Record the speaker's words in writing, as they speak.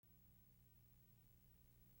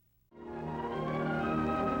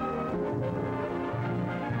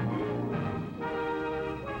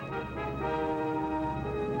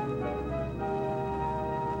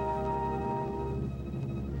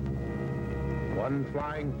One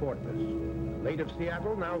flying fortress, late of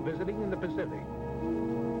Seattle, now visiting in the Pacific.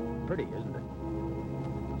 Pretty, isn't it?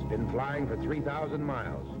 It's been flying for 3,000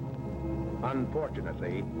 miles.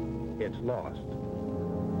 Unfortunately, it's lost.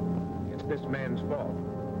 It's this man's fault.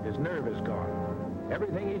 His nerve is gone.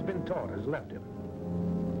 Everything he's been taught has left him.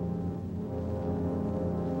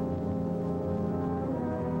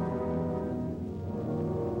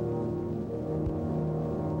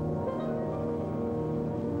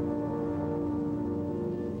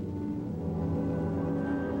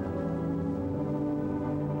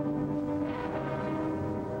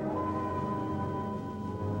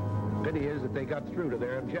 Pity is that they got through to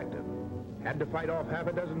their objective. Had to fight off half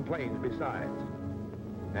a dozen planes besides.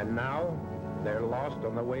 And now, they're lost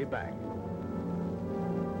on the way back.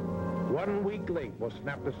 One weak link will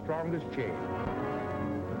snap the strongest chain.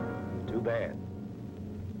 Too bad.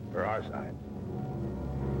 For our side.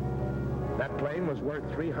 That plane was worth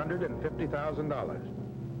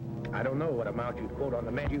 $350,000. I don't know what amount you'd quote on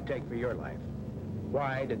the man you take for your life.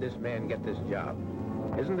 Why did this man get this job?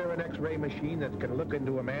 Isn't there an X-ray machine that can look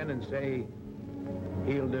into a man and say,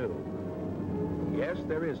 he'll do? Yes,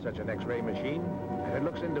 there is such an X-ray machine, and it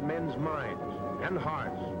looks into men's minds and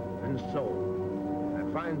hearts and soul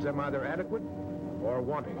and finds them either adequate or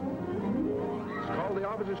wanting. It's called the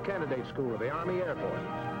Officers Candidate School of the Army Air Forces,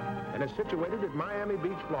 and it's situated at Miami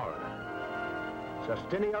Beach, Florida.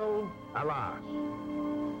 Sustineo Alas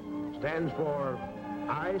stands for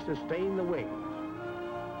I sustain the wings.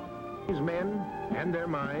 These men and their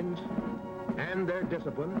minds and their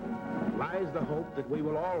discipline lies the hope that we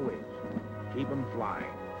will always keep them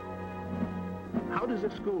flying. How does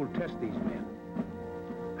this school test these men?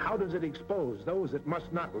 How does it expose those that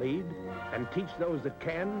must not lead and teach those that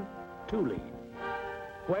can to lead?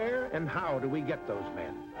 Where and how do we get those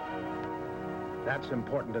men? That's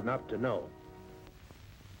important enough to know.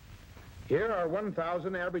 Here are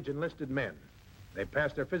 1,000 average enlisted men. They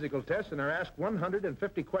pass their physical tests and are asked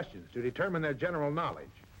 150 questions to determine their general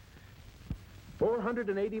knowledge.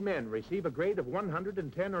 480 men receive a grade of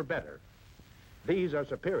 110 or better. These are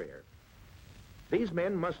superior. These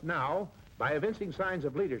men must now, by evincing signs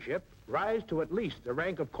of leadership, rise to at least the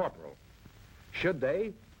rank of corporal. Should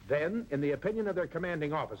they, then, in the opinion of their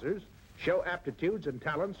commanding officers, show aptitudes and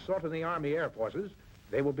talents sought in the Army Air Forces,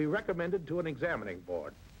 they will be recommended to an examining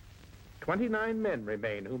board. 29 men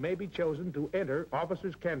remain who may be chosen to enter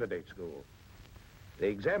Officers Candidate School. The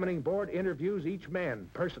examining board interviews each man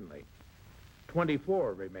personally.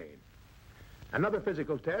 24 remain. Another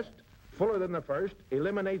physical test, fuller than the first,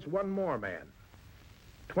 eliminates one more man.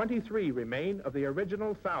 23 remain of the original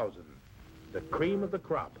 1,000, the cream of the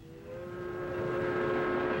crop.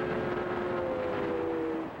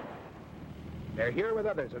 They're here with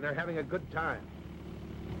others, and they're having a good time.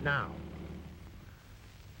 Now,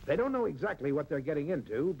 they don't know exactly what they're getting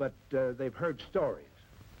into, but they've heard stories.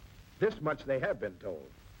 This much they have been told.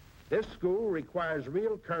 This school requires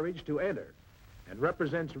real courage to enter and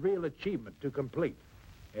represents real achievement to complete.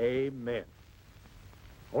 Amen.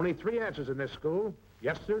 Only 3 answers in this school.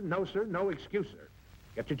 Yes, sir, no excuse, sir.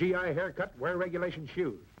 Get your GI haircut, wear regulation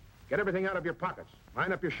shoes. Get everything out of your pockets.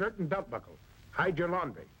 Line up your shirt and belt buckle. Hide your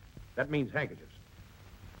laundry. That means handkerchiefs.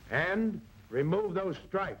 And remove those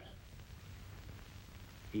stripes.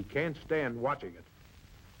 He can't stand watching it.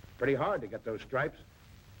 Pretty hard to get those stripes.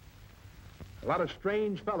 A lot of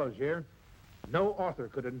strange fellows here. No author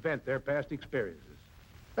could invent their past experiences.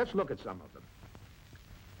 Let's look at some of them.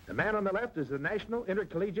 The man on the left is the National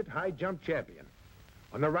Intercollegiate High Jump Champion.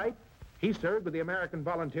 On the right, he served with the American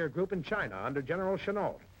Volunteer Group in China under General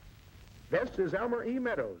Chennault. This is Elmer E.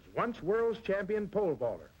 Meadows, once world's champion pole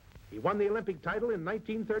vaulter. He won the Olympic title in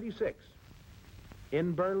 1936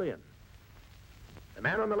 in Berlin. The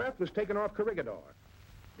man on the left was taken off Corregidor.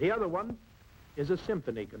 The other one is a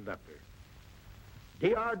symphony conductor.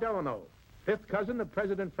 D.R. Delano, 5th cousin of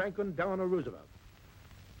President Franklin Delano Roosevelt.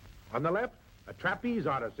 On the left, a trapeze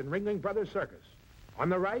artist in Ringling Brothers Circus. On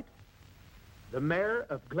the right, the mayor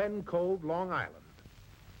of Glen Cove, Long Island.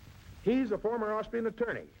 He's a former Austrian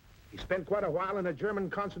attorney. He spent quite a while in a German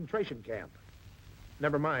concentration camp.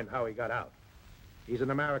 Never mind how he got out. He's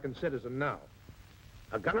an American citizen now.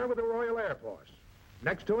 A gunner with the Royal Air Force.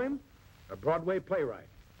 Next to him, a Broadway playwright.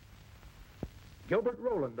 Gilbert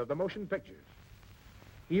Rowland of the motion pictures.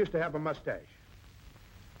 He used to have a mustache.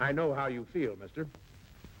 I know how you feel, mister.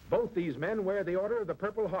 Both these men wear the Order of the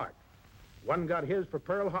Purple Heart. One got his for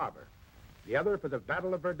Pearl Harbor, the other for the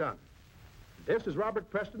Battle of Verdun. This is Robert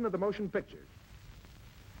Preston of the motion pictures.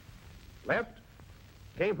 Left,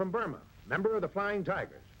 came from Burma, member of the Flying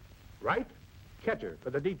Tigers. Right, catcher for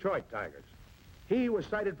the Detroit Tigers. He was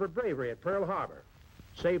cited for bravery at Pearl Harbor,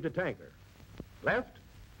 saved a tanker. Left,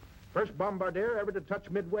 first bombardier ever to touch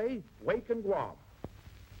Midway, Wake, and Guam.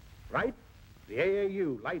 Right, the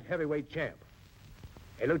AAU light heavyweight champ.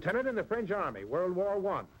 A lieutenant in the French Army, World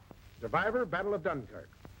War I. Survivor, Battle of Dunkirk.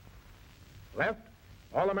 Left,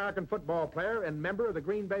 All-American football player and member of the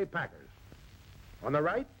Green Bay Packers. On the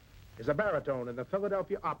right is a baritone in the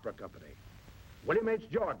Philadelphia Opera Company. William H.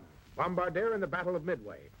 Jordan, bombardier in the Battle of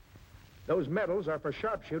Midway. Those medals are for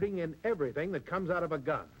sharpshooting in everything that comes out of a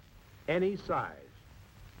gun, any size.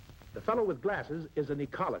 The fellow with glasses is an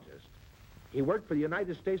ecologist. He worked for the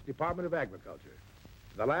United States Department of Agriculture.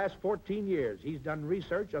 For the last 14 years, he's done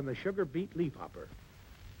research on the sugar beet leafhopper.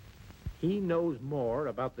 He knows more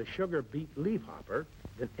about the sugar beet leafhopper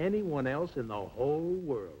than anyone else in the whole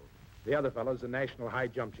world. The other fellow's the national high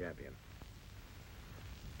jump champion.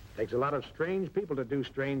 Takes a lot of strange people to do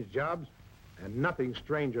strange jobs, and nothing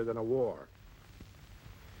stranger than a war.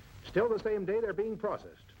 Still the same day they're being processed.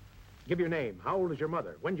 Give your name. How old is your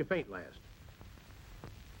mother? When'd you faint last?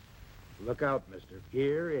 Look out, mister.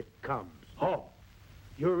 Here it comes. Oh,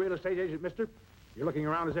 you're a real estate agent, mister? You're looking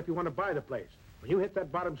around as if you want to buy the place. When you hit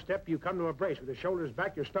that bottom step, you come to a brace with your shoulders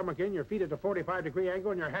back, your stomach in, your feet at a 45-degree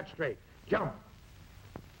angle, and your hat straight. Jump!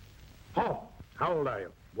 Oh, how old are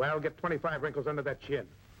you? Well, get 25 wrinkles under that chin.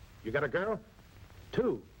 You got a girl?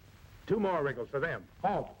 Two. 2 more wrinkles for them.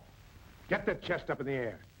 Halt. Get that chest up in the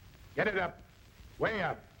air. Get it up. Way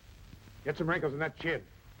up. Get some wrinkles in that chin.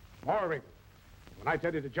 More wrinkles. When I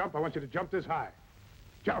tell you to jump, I want you to jump this high.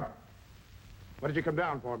 Jump. What did you come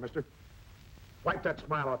down for, mister? Wipe that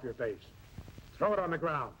smile off your face. Throw it on the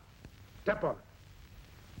ground. Step on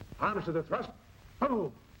it. Arms to the thrust.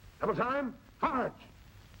 Boom. Double time. Charge.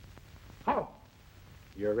 Halt.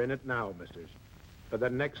 You're in it now, misters. For the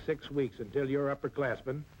next 6 weeks until you're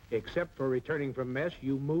upperclassmen, except for returning from mess,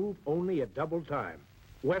 you move only at double time.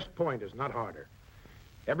 West Point is not harder.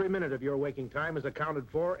 Every minute of your waking time is accounted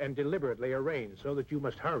for and deliberately arranged so that you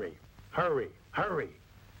must hurry, hurry, hurry.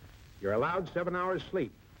 You're allowed 7 hours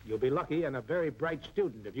sleep. You'll be lucky and a very bright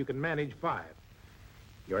student if you can manage 5.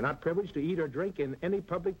 You're not privileged to eat or drink in any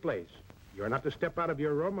public place. You're not to step out of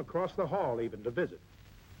your room across the hall even to visit.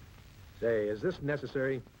 Say, is this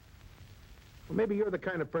necessary? Well, maybe you're the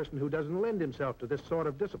kind of person who doesn't lend himself to this sort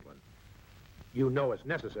of discipline. You know it's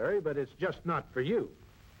necessary, but it's just not for you.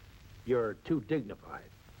 You're too dignified.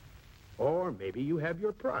 Or maybe you have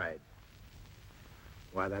your pride.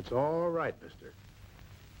 Why, that's all right, mister.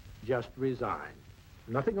 Just resign.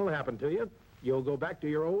 Nothing will happen to you. You'll go back to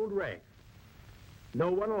your old rank.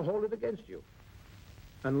 No one will hold it against you.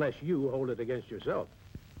 Unless you hold it against yourself.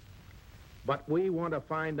 But we want to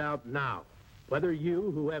find out now whether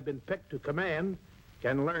you, who have been picked to command,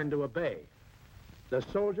 can learn to obey. The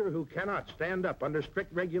soldier who cannot stand up under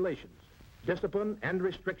strict regulations, discipline, and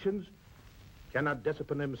restrictions cannot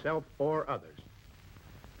discipline himself or others.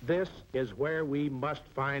 This is where we must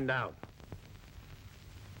find out.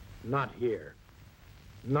 Not here.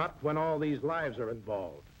 Not when all these lives are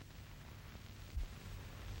involved.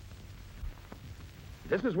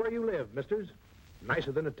 This is where you live, misters.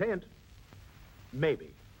 Nicer than a tent.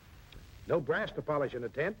 Maybe. No brass to polish in a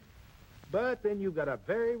tent, but then you've got a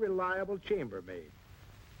very reliable chambermaid.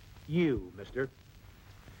 You, mister.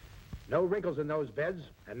 No wrinkles in those beds,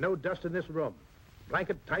 and no dust in this room.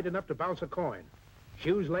 Blanket tight enough to bounce a coin.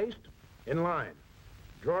 Shoes laced, in line.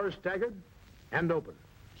 Drawers staggered, and open.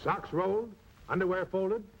 Socks rolled, underwear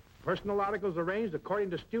folded, personal articles arranged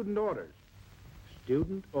according to student orders.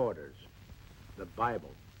 Student orders. The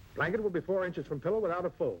Bible. Blanket will be 4 inches from pillow without a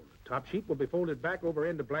fold. Top sheet will be folded back over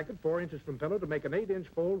end of blanket 4 inches from pillow to make an 8-inch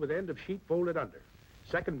fold with end of sheet folded under.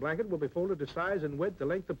 Second blanket will be folded to size and width to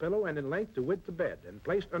length of pillow and in length to width of bed and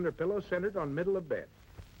placed under pillow centered on middle of bed.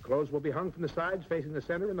 Clothes will be hung from the sides facing the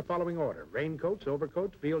center in the following order. Raincoats,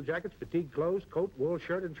 overcoats, field jackets, fatigue clothes, coat, wool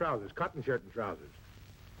shirt, and trousers, cotton shirt and trousers.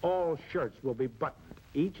 All shirts will be buttoned,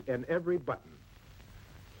 each and every button.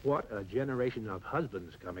 What a generation of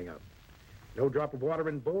husbands coming up. No drop of water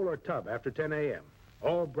in bowl or tub after 10 a.m.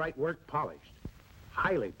 All bright work polished,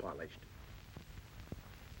 highly polished.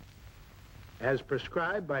 As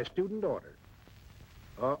prescribed by student order.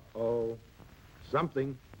 Uh-oh,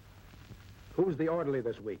 something. Who's the orderly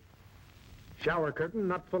this week? Shower curtain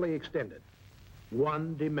not fully extended.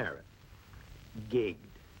 1 demerit. Gigged.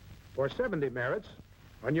 For 7 demerits,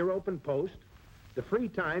 on your open post, the free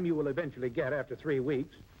time you will eventually get after 3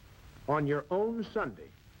 weeks, on your own Sunday,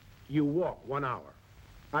 you walk 1 hour.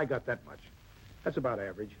 I got that much. That's about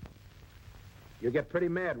average. You get pretty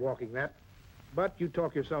mad walking that, but you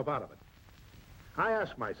talk yourself out of it. I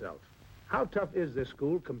ask myself, how tough is this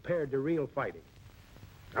school compared to real fighting?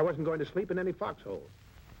 I wasn't going to sleep in any foxhole.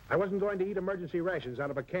 I wasn't going to eat emergency rations out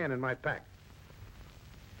of a can in my pack.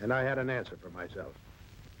 And I had an answer for myself.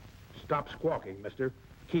 Stop squawking, mister.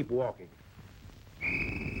 Keep walking.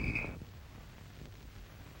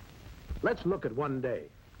 Let's look at one day.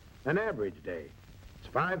 An average day. It's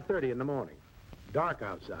 5:30 in the morning. Dark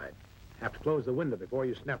outside. Have to close the window before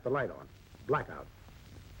you snap the light on. Blackout.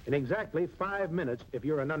 In exactly 5 minutes if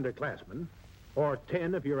you're an underclassman, or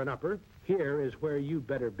 10 if you're an upper, here is where you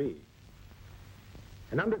better be.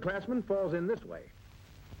 An underclassman falls in this way.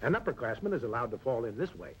 An upperclassman is allowed to fall in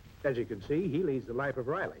this way. As you can see, he leads the life of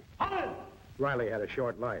Riley. Riley had a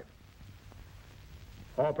short life.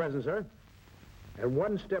 All present, sir? And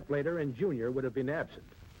one step later, and Junior would have been absent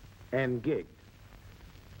and gigged.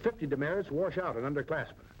 50 demerits wash out an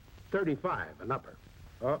underclassman. 35 an upper.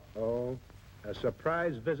 Uh-oh. A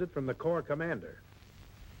surprise visit from the Corps commander.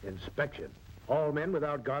 Inspection. All men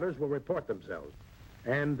without garters will report themselves.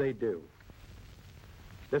 And they do.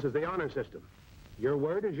 This is the honor system. Your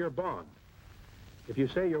word is your bond. If you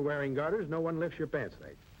say you're wearing garters, no one lifts your pants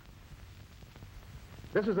leg.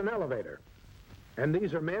 This is an elevator. And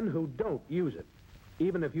these are men who don't use it.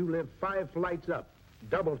 Even if you live 5 flights up,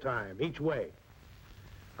 double time each way.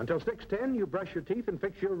 Until 6:10, you brush your teeth and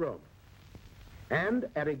fix your room. And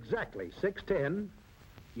at exactly 6:10,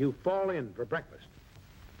 you fall in for breakfast.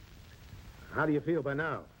 How do you feel by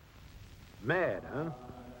now? Mad, huh?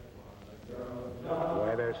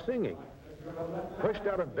 Why, they're singing. Pushed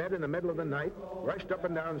out of bed in the middle of the night, rushed up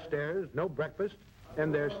and down stairs, no breakfast,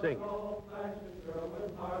 and they're singing.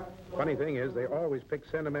 Funny thing is, they always pick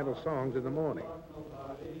sentimental songs in the morning.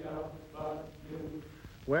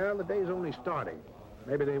 Well, the day's only starting.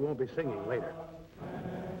 Maybe they won't be singing later.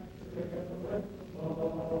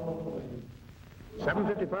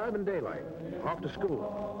 7:55 in daylight. Off to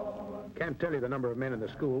school. Can't tell you the number of men in the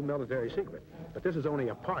school, military secret. But this is only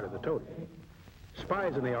a part of the total.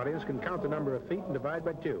 Spies in the audience can count the number of feet and divide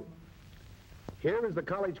by 2. Here is the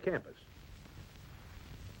college campus.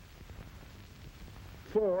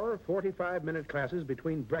 4 45-minute classes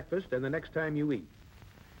between breakfast and the next time you eat.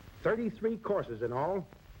 33 courses in all,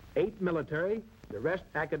 8 military, the rest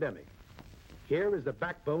academic. Here is the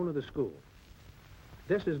backbone of the school.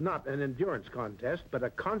 This is not an endurance contest, but a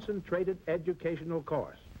concentrated educational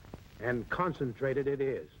course. And concentrated it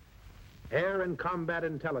is. Air and combat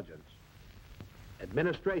intelligence,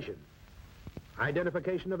 administration,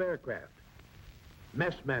 identification of aircraft,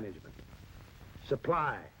 mess management,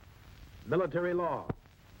 supply, military law,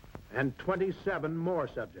 and 27 more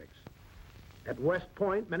subjects. At West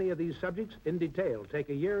Point, many of these subjects in detail take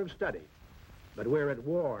a year of study, but we're at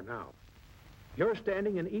war now. Your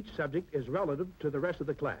standing in each subject is relative to the rest of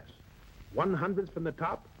the class. 100th from the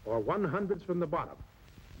top or 100th from the bottom.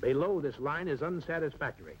 Below this line is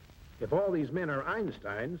unsatisfactory. If all these men are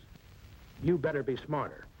Einsteins, you better be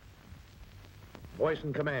smarter. Voice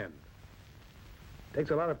in command. Takes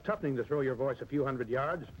a lot of toughening to throw your voice a few hundred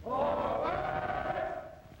yards. Forward!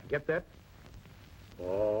 Get that?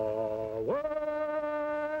 Forward!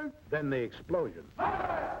 Then the explosion.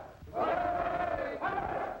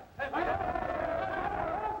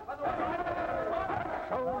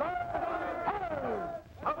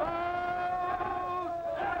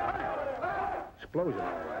 Explosion,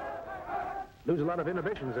 all right. Lose a lot of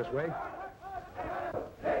inhibitions this way.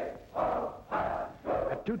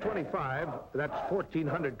 At 225, that's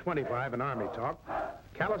 1425 in Army talk,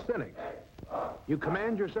 calisthenics. You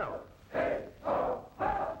command yourself.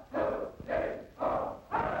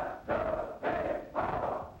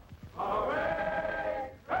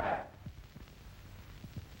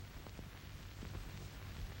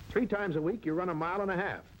 3 times a week, you run 1.5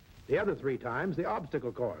 miles. The other 3 times, the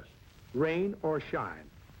obstacle course. Rain or shine.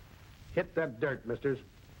 Hit that dirt, misters.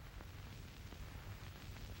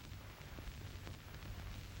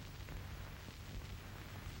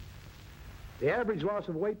 The average loss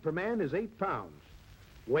of weight per man is 8 pounds.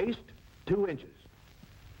 Waist, 2 inches.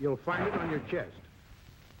 You'll find it on your chest.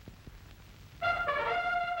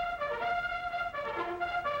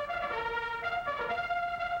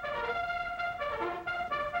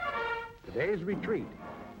 Today's retreat.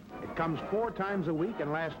 It comes 4 times a week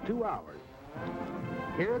and lasts 2 hours.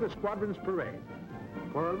 Here the squadron's parade.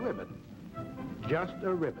 For a ribbon. Just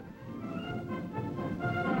a ribbon.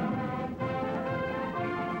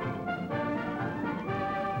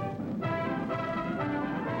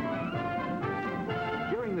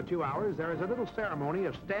 During the 2 hours, there is a little ceremony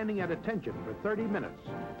of standing at attention for 30 minutes.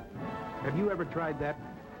 Have you ever tried that?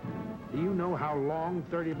 Do you know how long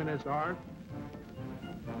 30 minutes are?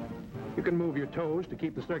 You can move your toes to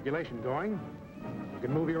keep the circulation going. You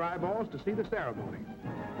can move your eyeballs to see the ceremony.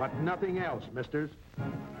 But nothing else, misters.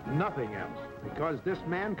 Nothing else. Because this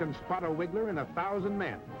man can spot a wiggler in 1,000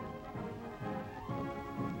 men.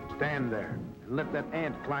 Stand there and let that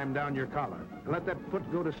ant climb down your collar. And let that foot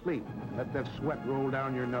go to sleep. Let that sweat roll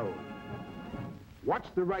down your nose. Watch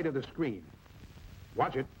the right of the screen.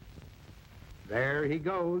 Watch it. There he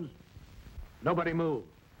goes. Nobody move.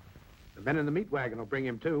 The men in the meat wagon will bring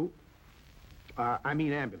him too. I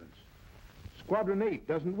mean ambulance. Squadron 8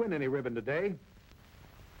 doesn't win any ribbon today.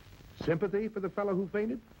 Sympathy for the fellow who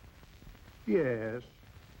fainted? Yes.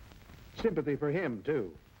 Sympathy for him,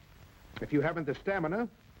 too. If you haven't the stamina,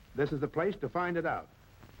 this is the place to find it out.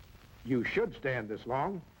 You should stand this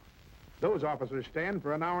long. Those officers stand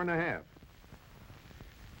for an hour and a half.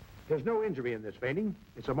 There's no injury in this fainting.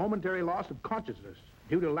 It's a momentary loss of consciousness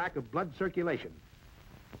due to lack of blood circulation.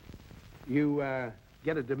 You,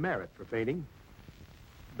 get a demerit for fainting.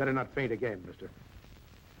 Better not faint again, mister.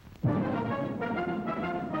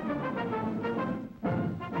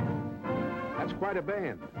 That's quite a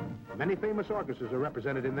band. Many famous orchestras are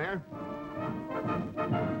represented in there.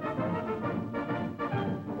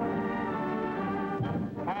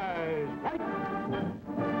 Eyes right.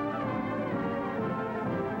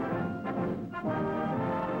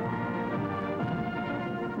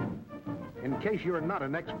 In case you're not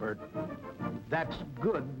an expert, that's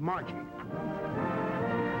good marching.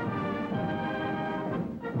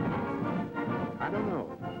 I don't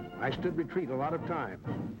know. I stood retreat a lot of times.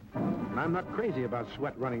 And I'm not crazy about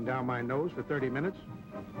sweat running down my nose for 30 minutes.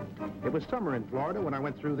 It was summer in Florida when I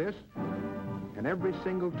went through this. And every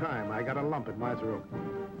single time I got a lump in my throat.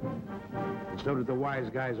 And so did the wise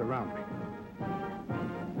guys around me.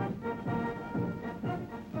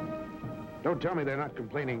 Don't tell me they're not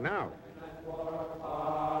complaining now.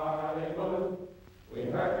 We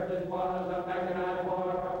heard this was a mechanized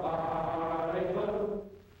war, party blue.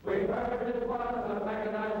 We heard this was a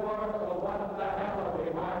mechanized war, so what the hell are we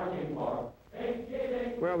marching for?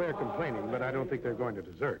 Well, they're complaining, but I don't think they're going to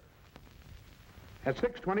desert. At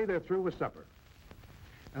 6:20, they're through with supper.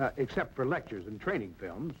 Except for lectures and training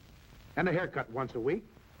films, and a haircut once a week,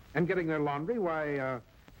 and getting their laundry, why,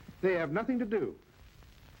 they have nothing to do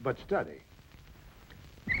but study.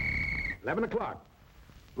 11 o'clock,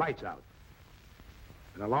 lights out.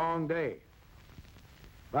 And a long day.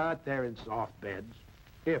 But they're in soft beds,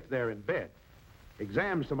 if they're in bed.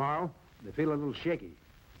 Exams tomorrow, they feel a little shaky.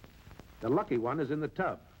 The lucky one is in the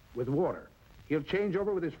tub with water. He'll change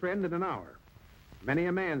over with his friend in an hour. Many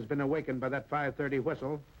a man's been awakened by that 5:30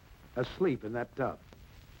 whistle, asleep in that tub.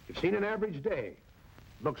 You've seen an average day.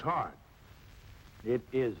 Looks hard. It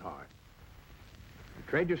is hard. You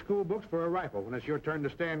trade your school books for a rifle when it's your turn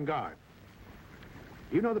to stand guard.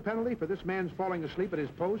 Do you know the penalty for this man's falling asleep at his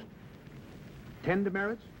post? 10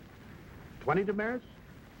 demerits? 20 demerits?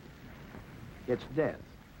 It's death.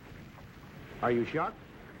 Are you shocked?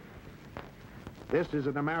 This is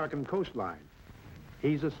an American coastline.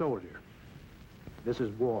 He's a soldier. This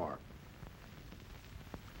is war.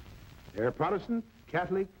 There are Protestant,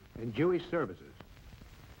 Catholic, and Jewish services.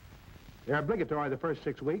 They're obligatory the first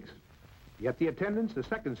 6 weeks, yet the attendance the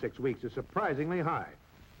second 6 weeks is surprisingly high.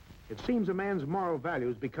 It seems a man's moral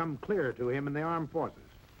values become clearer to him in the armed forces.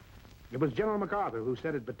 It was General MacArthur who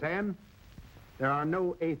said at Bataan, there are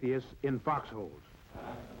no atheists in foxholes.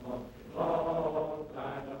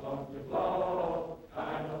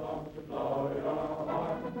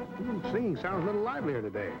 Singing sounds a little livelier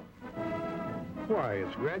today. Why,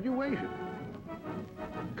 it's graduation.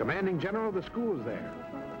 Commanding General of the school's there.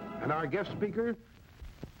 And our guest speaker,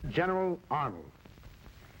 General Arnold.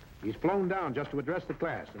 He's flown down just to address the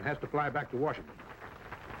class and has to fly back to Washington.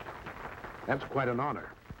 That's quite an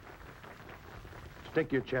honor.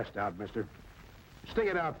 Stick your chest out, mister. Stick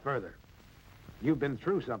it out further. You've been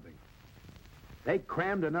through something. They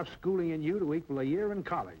crammed enough schooling in you to equal a year in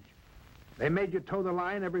college. They made you toe the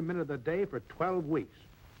line every minute of the day for 12 weeks.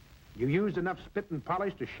 You used enough spit and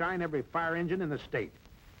polish to shine every fire engine in the state.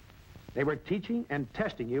 They were teaching and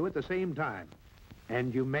testing you at the same time,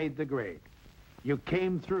 and you made the grade. You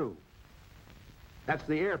came through. That's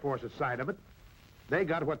the Air Force's side of it. They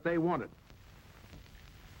got what they wanted.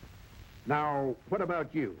 Now, what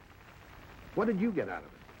about you? What did you get out of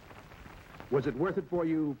it? Was it worth it for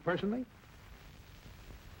you personally?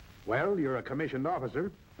 Well, you're a commissioned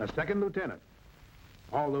officer, a second lieutenant.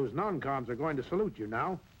 All those non-coms are going to salute you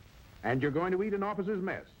now, and you're going to eat an officer's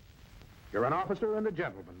mess. You're an officer and a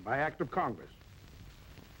gentleman by act of Congress.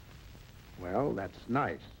 Well, that's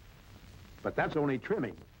nice. But that's only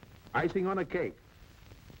trimming, icing on a cake.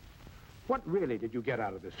 What really did you get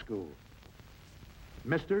out of this school?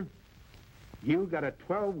 Mister, you got a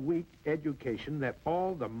 12-week education that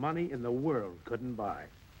all the money in the world couldn't buy.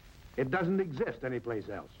 It doesn't exist anyplace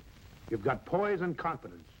else. You've got poise and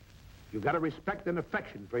confidence. You've got a respect and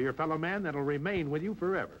affection for your fellow man that'll remain with you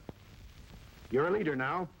forever. You're a leader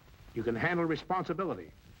now. You can handle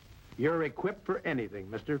responsibility. You're equipped for anything,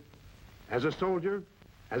 mister. As a soldier,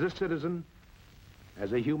 as a citizen,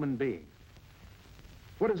 as a human being.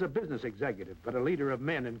 What is a business executive but a leader of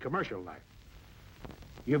men in commercial life?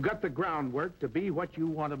 You've got the groundwork to be what you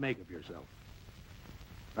want to make of yourself.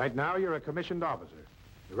 Right now, you're a commissioned officer,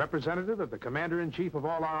 the representative of the commander-in-chief of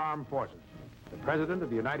all our armed forces, the president of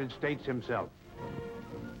the United States himself.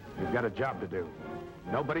 You've got a job to do.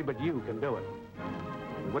 Nobody but you can do it.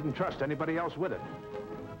 You wouldn't trust anybody else with it.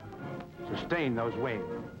 Sustain those wings.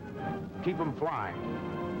 Keep them flying.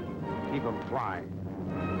 Keep them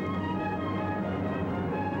flying.